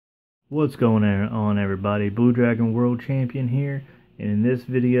What's going on, everybody? Blue Dragon World Champion here, and in this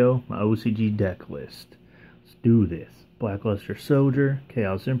video, my OCG deck list. Let's do this. Blackluster Soldier,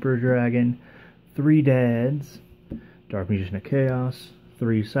 Chaos Emperor Dragon, 3 Dads, Dark Magician of Chaos,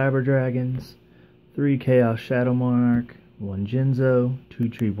 3 Cyber Dragons, 3 Chaos Shadow Monarch, 1 Jinzo, 2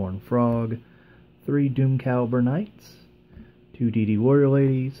 Treeborn Frog, 3 Doom Caliber Knights, 2 DD Warrior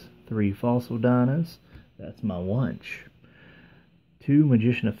Ladies, 3 Fossil Dinas, that's my lunch. 2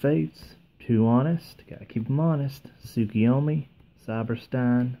 Magician of Fates, 2 Honest, gotta keep them honest, Tsukiyomi,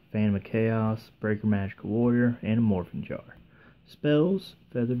 Cyberstein, Phantom of Chaos, Breaker Magical Warrior, and a Morphing Jar. Spells,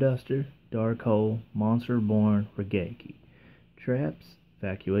 Feather Duster, Dark Hole, Monster Reborn, Regeki. Traps,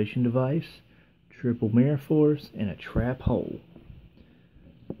 Evacuation Device, Triple Mirror Force, and a Trap Hole.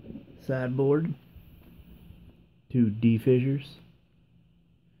 Sideboard, 2 D-Fissures,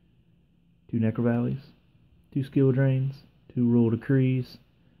 2 Necrovalleys, 2 Skill Drains, 2 Rule Decrees,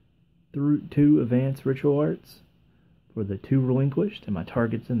 2 Advanced Ritual Arts for the 2 Relinquished, and my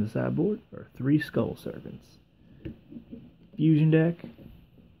targets in the sideboard are 3 Skull Serpents. Fusion deck,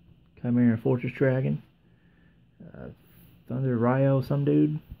 Chimera Fortress Dragon, Thunder Ryo, some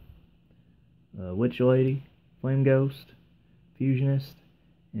dude, Witch Lady, Flame Ghost, Fusionist,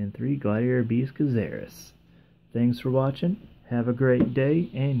 and 3 Gladiator Beast Kazaris. Thanks for watching, have a great day,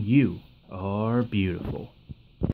 and you are beautiful.